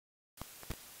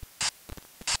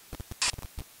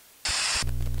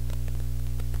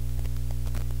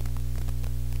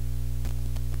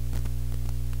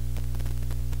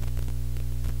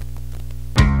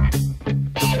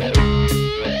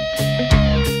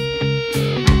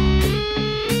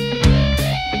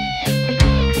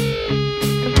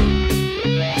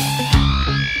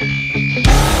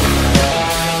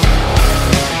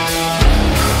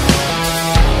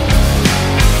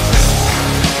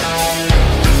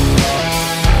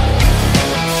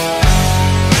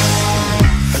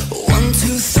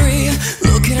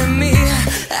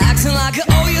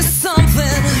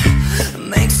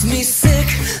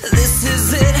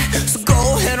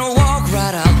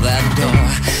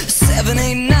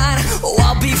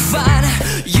fine.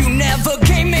 You never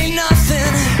gave me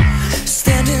nothing.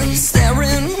 Standing,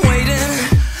 staring, waiting,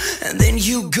 and then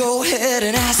you go ahead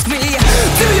and ask me,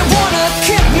 do you wanna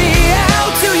kick me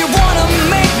out? Do you wanna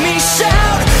make me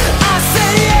shout? I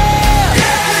said yeah,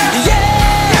 yeah.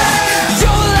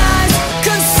 Your lies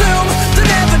consume the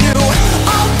never knew.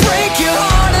 I'll break your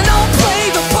heart and I'll play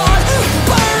the part,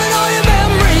 burning all your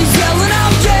memories, yelling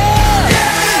out yeah,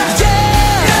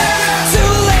 yeah.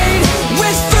 Too late,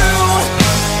 we're through.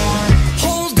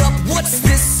 Hold up, what's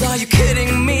this? Are you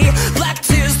kidding me? Black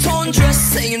tears, torn dress,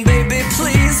 saying baby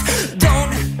please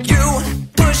don't you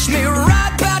push me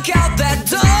right back out that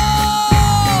door.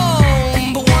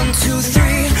 But 1, 2,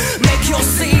 3, make your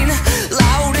scene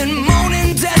loud and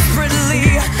moaning desperately.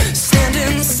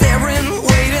 Standing, staring,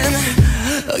 waiting.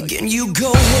 Again you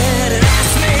go ahead and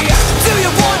ask me, do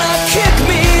you wanna kick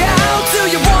me out? Do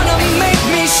you wanna make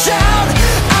me shout?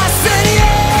 I said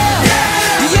yeah,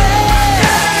 yeah.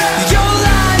 Your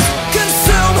lies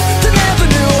consume the never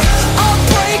knew. I'll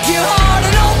break your heart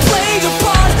and I'll play the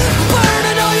part,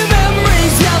 burning all your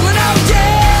memories, yelling out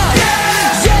yeah,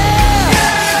 yeah.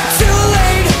 Too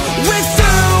late, we're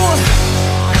through.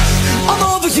 I'm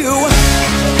over you.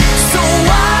 So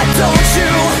why don't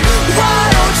you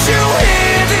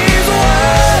hear these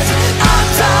words? I'm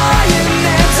dying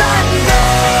and I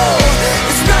know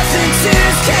there's nothing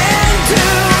tears can do.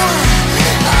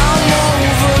 I'm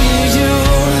over you.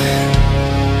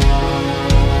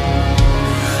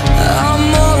 I'm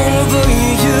over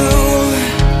you.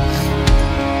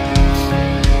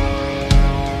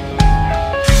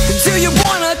 Do you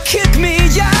wanna kick me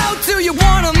out? Do you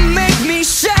wanna make me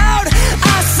shout?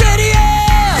 I said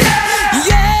yeah,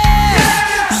 yeah.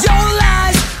 Your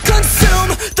lies consume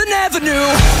the never knew.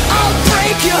 I'll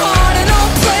break your heart and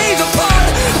I'll play the part,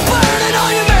 burning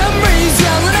all your memories,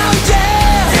 yelling out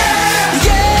yeah,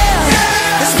 yeah.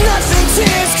 There's nothing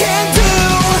tears can do.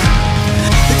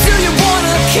 Do you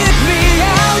wanna kick me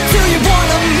out? Do you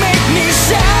wanna make me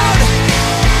shout?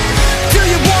 Do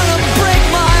you wanna break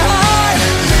my heart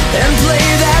and play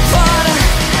that part?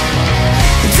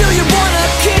 Do you wanna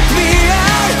kick me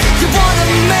out? You wanna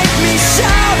make me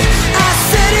shout? I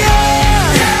said yeah,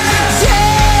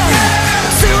 yeah.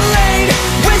 Too late,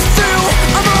 we're through.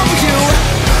 I'm over you.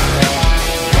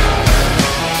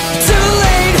 Too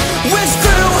late, we're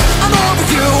through. I'm over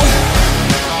you.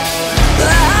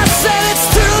 I said it's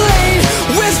too late,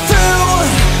 we're through.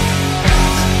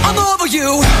 I'm over you.